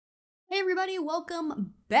Hey everybody,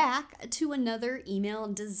 welcome back to another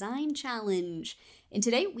email design challenge. And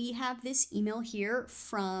today we have this email here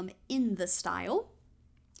from In the Style.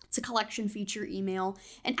 It's a collection feature email.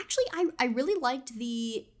 And actually I really liked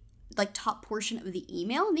the top portion of the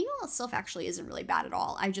email. And the email itself actually isn't really bad at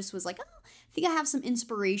all. I just was like, oh, I think I have some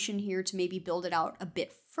inspiration here to maybe build it out a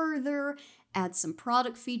bit further, add some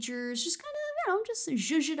product features, just kind of, just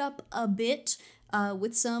zhuzh it up a bit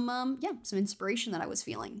with some inspiration that I was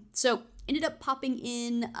feeling. So ended up popping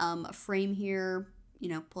in a frame here,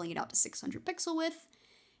 pulling it out to 600 pixel width,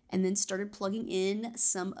 and then started plugging in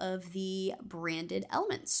some of the branded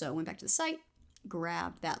elements. So I went back to the site,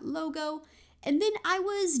 grabbed that logo, and then I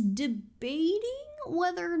was debating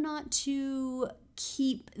whether or not to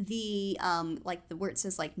keep the the where it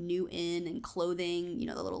says like new in and clothing,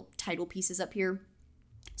 the little title pieces up here.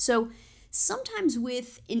 So sometimes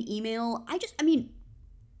with an email,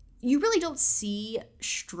 you really don't see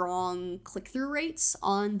strong click-through rates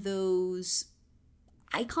on those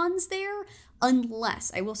icons there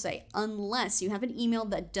unless, I will say, unless you have an email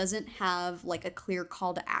that doesn't have like a clear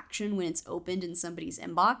call to action when it's opened in somebody's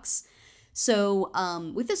inbox. So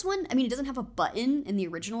with this one, it doesn't have a button in the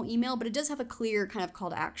original email, but it does have a clear kind of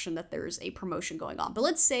call to action that there's a promotion going on. But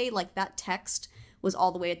let's say like that text was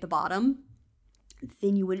all the way at the bottom,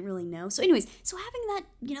 then you wouldn't really know. So anyways, so having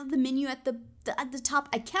that, the menu at the top,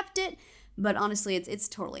 I kept it, but honestly, it's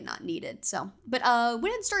totally not needed. So, but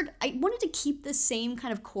when it started, I wanted to keep the same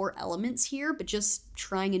kind of core elements here, but just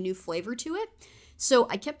trying a new flavor to it. So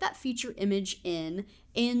I kept that feature image in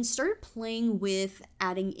and started playing with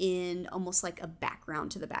adding in almost like a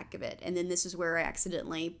background to the back of it. And then this is where I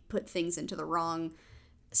accidentally put things into the wrong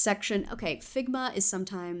section. Okay, Figma is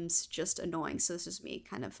sometimes just annoying, so this is me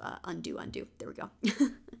kind of undo. There we go.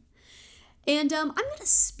 And I'm gonna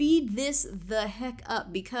speed this the heck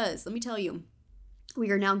up because let me tell you,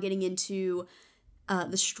 we are now getting into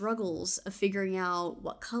the struggles of figuring out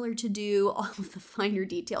what color to do, all of the finer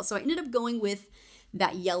details. So I ended up going with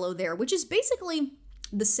that yellow there, which is basically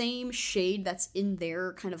the same shade that's in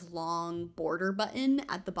their kind of long border button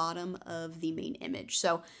at the bottom of the main image.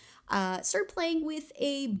 So started playing with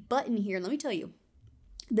a button here. Let me tell you,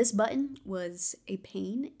 this button was a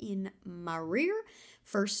pain in my rear.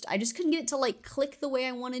 First, I just couldn't get it to like click the way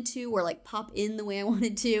I wanted to or like pop in the way I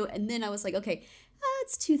wanted to. And then I was like, okay,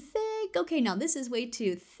 it's too thick. Okay, now this is way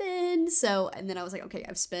too thin. And then I was like, okay,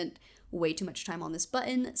 I've spent way too much time on this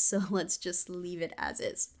button, so let's just leave it as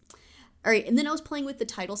is. All right, and then I was playing with the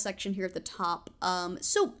title section here at the top.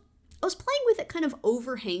 So I was playing with it kind of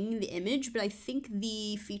overhanging the image, but I think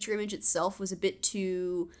the feature image itself was a bit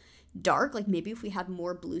too dark. Like maybe if we had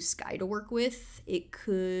more blue sky to work with, it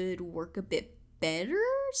could work a bit better.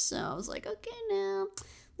 So I was like, okay, now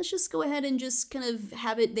let's just go ahead and just kind of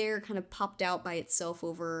have it there kind of popped out by itself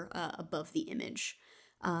over above the image.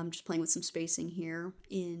 Just playing with some spacing here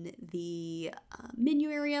in the menu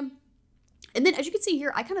area. And then as you can see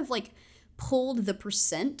here, I kind of like pulled the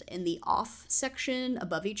percent and the off section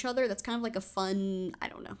above each other. That's kind of like a fun, I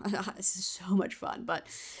don't know, this is so much fun, but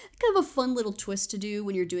kind of a fun little twist to do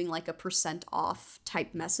when you're doing like a percent off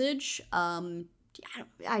type message.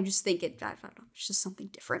 I just think I don't know, it's just something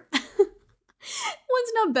different.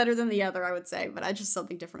 One's not better than the other, I would say, but I just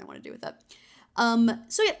something different I want to do with it.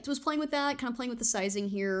 So yeah, was playing with that, kind of playing with the sizing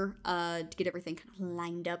here to get everything kind of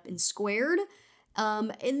lined up and squared.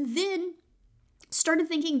 And then started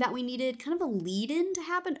thinking that we needed kind of a lead-in to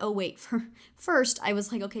happen. Oh wait, first I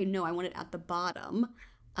was like, okay, no, I want it at the bottom.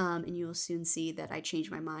 And you will soon see that I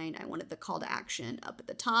changed my mind. I wanted the call to action up at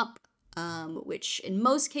the top, which in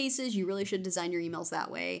most cases, you really should design your emails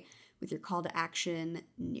that way with your call to action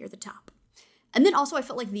near the top. And then also I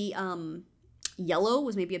felt like the yellow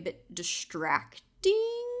was maybe a bit distracting.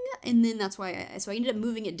 And then that's why I ended up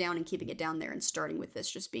moving it down and keeping it down there and starting with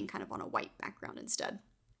this just being kind of on a white background instead.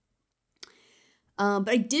 But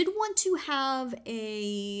I did want to have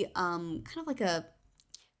a kind of like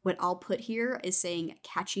what I'll put here is saying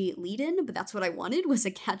catchy lead-in, but that's what I wanted was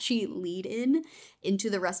a catchy lead-in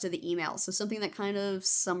into the rest of the email. So something that kind of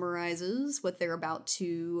summarizes what they're about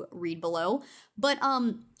to read below. But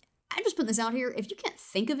I'm just putting this out here. If you can't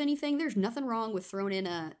think of anything, there's nothing wrong with throwing in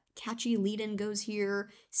a catchy lead-in goes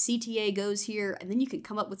here, CTA goes here, and then you can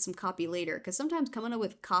come up with some copy later. Because sometimes coming up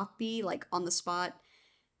with copy like on the spot,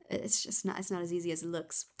 it's not as easy as it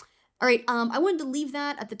looks. All right, I wanted to leave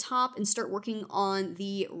that at the top and start working on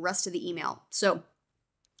the rest of the email. So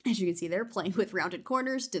as you can see there, playing with rounded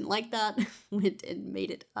corners, didn't like that, went and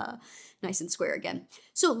made it nice and square again.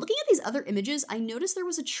 So looking at these other images, I noticed there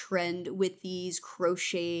was a trend with these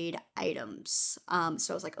crocheted items.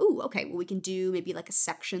 So I was like, oh, okay, well we can do maybe like a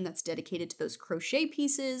section that's dedicated to those crochet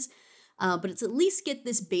pieces. but it's at least get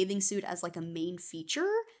this bathing suit as like a main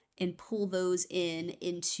feature and pull those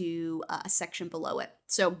into a section below it.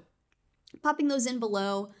 So popping those in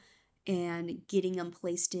below and getting them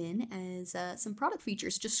placed in as some product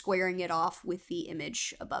features, just squaring it off with the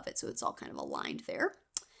image above it so it's all kind of aligned there.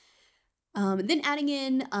 And then adding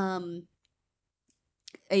in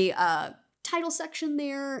a title section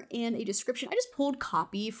there and a description. I just pulled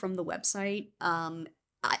copy from the website.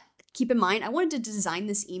 Keep in mind, I wanted to design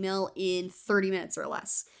this email in 30 minutes or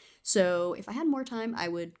less. So if I had more time, I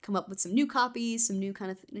would come up with some new copies, some new kind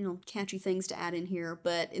of, catchy things to add in here.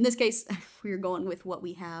 But in this case, we're going with what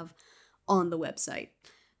we have on the website.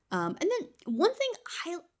 And then one thing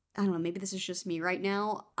I don't know, maybe this is just me right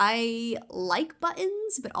now. I like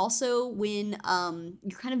buttons, but also when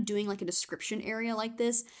you're kind of doing like a description area like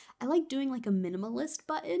this, I like doing like a minimalist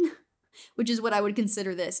button, which is what I would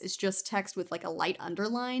consider this. It's just text with like a light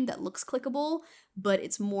underline that looks clickable, but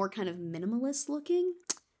it's more kind of minimalist looking.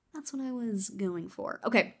 That's what I was going for.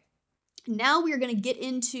 Okay, now we are going to get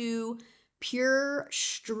into pure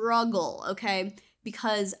struggle, okay?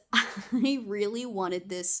 Because I really wanted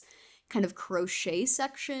this kind of crochet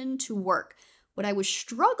section to work. What I was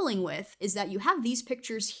struggling with is that you have these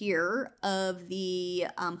pictures here of the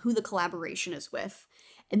who the collaboration is with,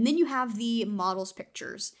 and then you have the models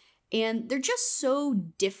pictures, and they're just so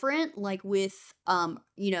different. Like with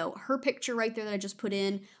her picture right there that I just put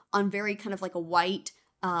in on very kind of like a white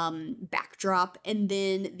backdrop, and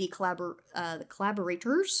then the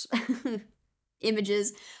collaborators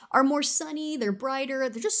images are more sunny, they're brighter,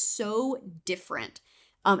 they're just so different.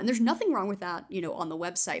 And there's nothing wrong with that, on the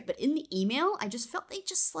website. But in the email, I just felt they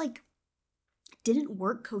just like didn't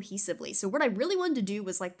work cohesively. So what I really wanted to do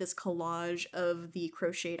was like this collage of the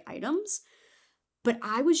crocheted items. But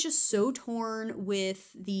I was just so torn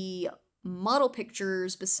with the model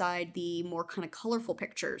pictures beside the more kind of colorful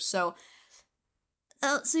pictures. So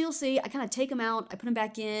you'll see, I kind of take them out, I put them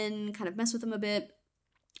back in, kind of mess with them a bit.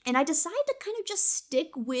 And I decided to kind of just stick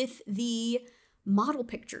with the model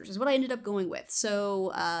pictures is what I ended up going with.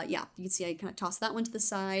 So you can see I kind of tossed that one to the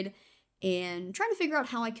side and trying to figure out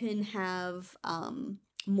how I can have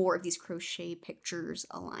more of these crochet pictures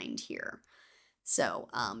aligned here. So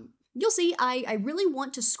you'll see I really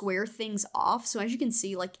want to square things off. So as you can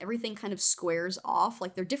see, like everything kind of squares off.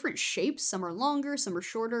 Like they're different shapes. Some are longer, some are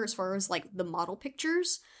shorter as far as like the model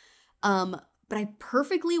pictures. But I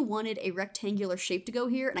perfectly wanted a rectangular shape to go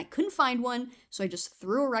here, and I couldn't find one, so I just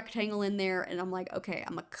threw a rectangle in there, and I'm like, okay,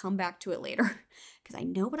 I'm gonna come back to it later, because I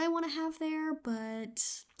know what I want to have there, but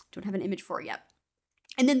don't have an image for it yet.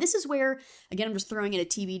 And then this is where, again, I'm just throwing in a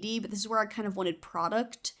TBD, but this is where I kind of wanted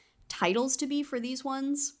product titles to be for these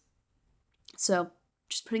ones. So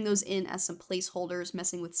just putting those in as some placeholders,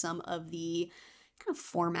 messing with some of the kind of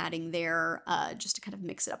formatting there, just to kind of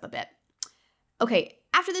mix it up a bit. Okay,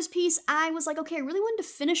 after this piece, I was like, okay, I really wanted to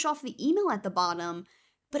finish off the email at the bottom,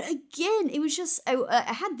 but again, it was just,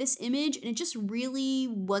 I had this image and it just really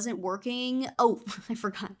wasn't working. Oh, I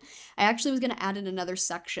forgot. I actually was going to add in another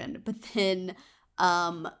section, but then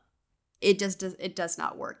it does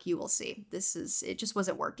not work. You will see. It just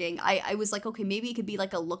wasn't working. I was like, okay, maybe it could be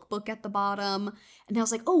like a lookbook at the bottom. And I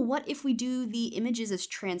was like, oh, what if we do the images as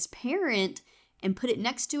transparent and put it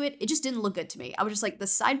next to it? It just didn't look good to me. I was just like, the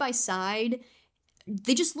side by side,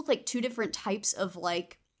 they just look like two different types of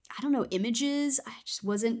like, I don't know, images. I just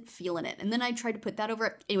wasn't feeling it. And then I tried to put that over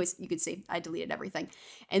it. Anyways, you can see I deleted everything.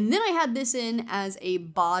 And then I had this in as a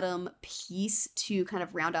bottom piece to kind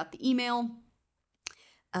of round out the email.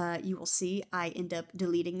 You will see I end up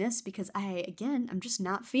deleting this because I'm just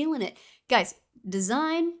not feeling it. Guys,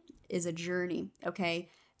 design is a journey,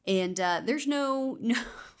 okay? And there's no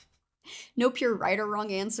pure right or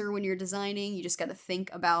wrong answer when you're designing. You just got to think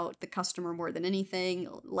about the customer more than anything,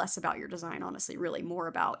 less about your design, honestly, really more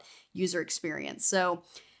about user experience. So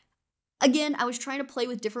again, I was trying to play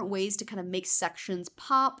with different ways to kind of make sections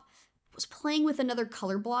pop. I was playing with another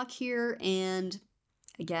color block here and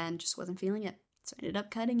again, just wasn't feeling it. So I ended up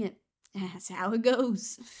cutting it. That's how it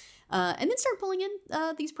goes. And then start pulling in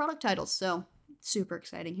these product titles. So super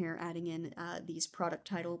exciting here, adding in these product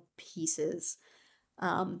title pieces.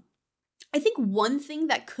 I think one thing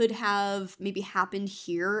that could have maybe happened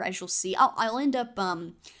here, as you'll see, I'll end up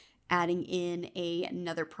adding in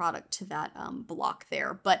another product to that block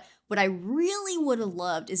there. But what I really would have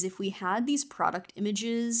loved is if we had these product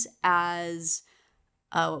images as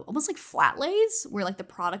almost like flat lays, where like the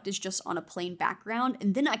product is just on a plain background,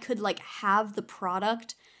 and then I could like have the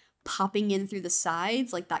product popping in through the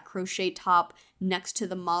sides, like that crochet top next to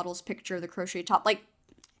the model's picture of the crochet top. Like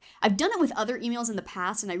I've done it with other emails in the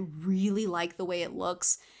past and I really like the way it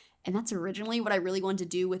looks. And that's originally what I really wanted to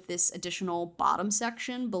do with this additional bottom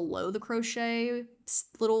section below the crochet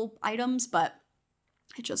little items, but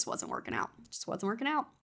it just wasn't working out. It just wasn't working out.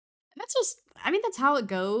 And that's just, I mean, that's how it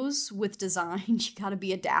goes with design. You gotta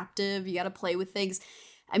be adaptive, you gotta play with things.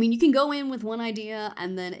 I mean, you can go in with one idea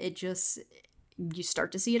and then you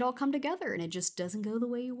start to see it all come together and it just doesn't go the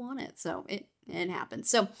way you want it. So it happens.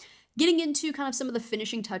 So getting into kind of some of the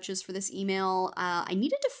finishing touches for this email, I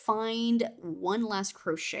needed to find one last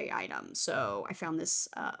crochet item. So I found this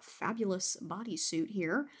fabulous bodysuit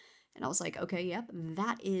here and I was like, okay, yep,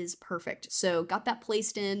 that is perfect. So got that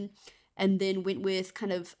placed in and then went with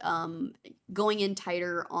kind of going in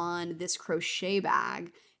tighter on this crochet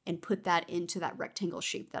bag and put that into that rectangle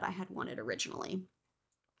shape that I had wanted originally.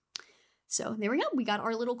 So there we go. We got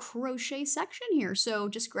our little crochet section here. So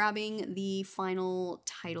just grabbing the final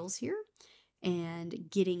titles here and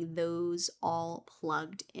getting those all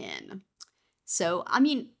plugged in. So, I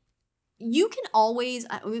mean, you can always,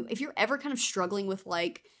 if you're ever kind of struggling with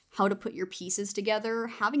like how to put your pieces together,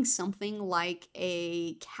 having something like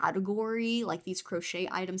a category, like these crochet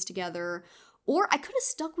items together, or I could have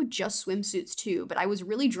stuck with just swimsuits too, but I was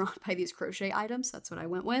really drawn by these crochet items. That's what I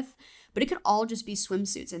went with. But it could all just be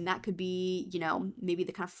swimsuits, and that could be, you know, maybe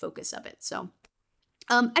the kind of focus of it. So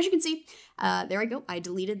as you can see, there I go. I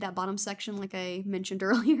deleted that bottom section like I mentioned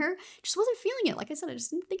earlier. Just wasn't feeling it. Like I said, I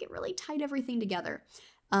just didn't think it really tied everything together.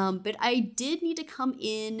 But I did need to come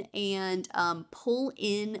in and pull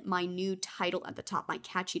in my new title at the top, my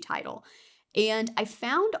catchy title. And I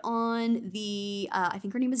found on the, I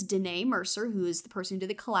think her name is Danae Mercer, who is the person who did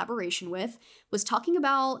the collaboration with, was talking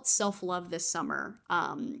about self-love this summer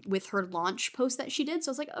with her launch post that she did. So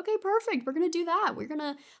I was like, okay, perfect. We're going to do that. We're going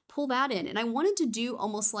to pull that in. And I wanted to do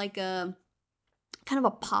almost like a kind of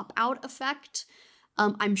a pop-out effect.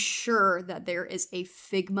 I'm sure that there is a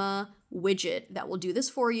Figma widget that will do this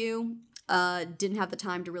for you. Didn't have the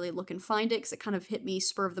time to really look and find it because it kind of hit me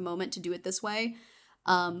spur of the moment to do it this way.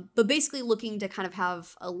 But basically looking to kind of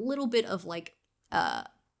have a little bit of like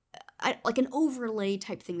an overlay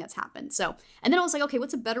type thing that's happened. So, and then I was like, okay,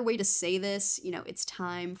 what's a better way to say this? You know, it's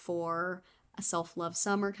time for a self-love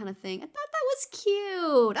summer kind of thing. I thought that was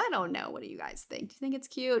cute. I don't know. What do you guys think? Do you think it's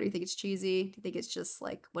cute? Or do you think it's cheesy? Do you think it's just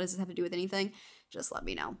like, what does this have to do with anything? Just let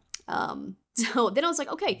me know. So then I was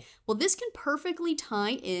like, okay, well, this can perfectly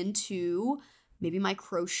tie into maybe my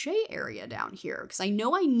crochet area down here, because I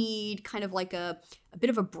know I need kind of like a bit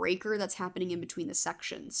of a breaker that's happening in between the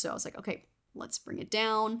sections. So I was like, okay, let's bring it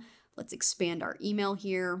down. Let's expand our email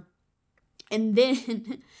here. And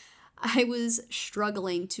then I was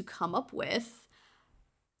struggling to come up with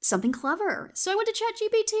something clever. So I went to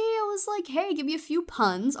ChatGPT. I was like, hey, give me a few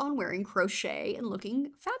puns on wearing crochet and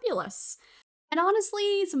looking fabulous. And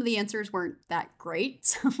honestly, some of the answers weren't that great.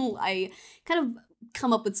 So I kind of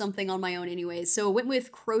come up with something on my own anyways. So I went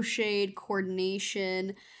with crocheted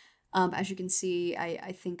coordination. As you can see,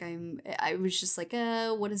 I think I was just like,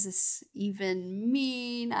 what does this even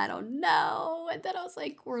mean? I don't know. And then I was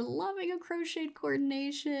like, we're loving a crocheted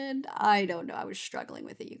coordination. I don't know. I was struggling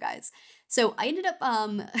with it, you guys. So I ended up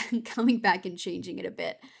coming back and changing it a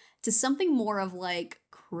bit to something more of like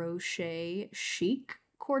crochet chic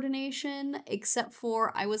coordination, except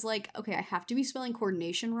for I was like, okay, I have to be spelling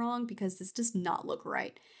coordination wrong because this does not look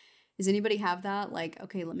right. Does anybody have that? Like,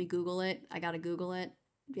 okay, let me Google it. I gotta Google it.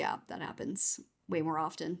 Yeah, that happens way more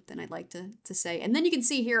often than I'd like to say. And then you can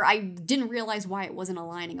see here, I didn't realize why it wasn't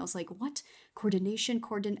aligning. I was like, what? Coordination.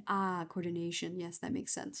 Yes, that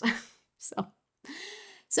makes sense.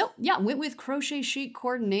 So yeah, went with crochet chic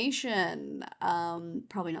coordination.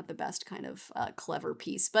 Probably not the best kind of clever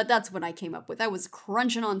piece, but that's what I came up with. I was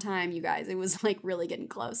crunching on time, you guys. It was like really getting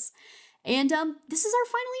close. And this is our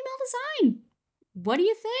final email design. What do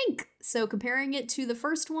you think? So comparing it to the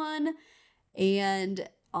first one, and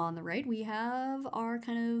on the right, we have our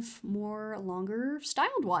kind of more longer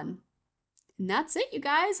styled one. And that's it, you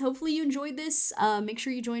guys. Hopefully you enjoyed this. Make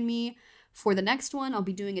sure you join me for the next one. I'll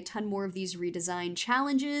be doing a ton more of these redesign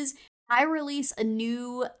challenges. I release a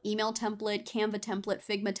new email template, Canva template,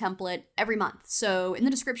 Figma template every month. So in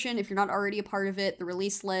the description, if you're not already a part of it, the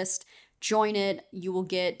release list, join it. You will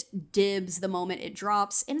get dibs the moment it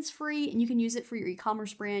drops, and it's free, and you can use it for your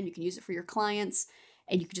e-commerce brand. You can use it for your clients,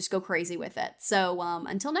 and you can just go crazy with it. So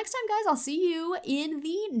until next time, guys, I'll see you in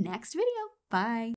the next video. Bye.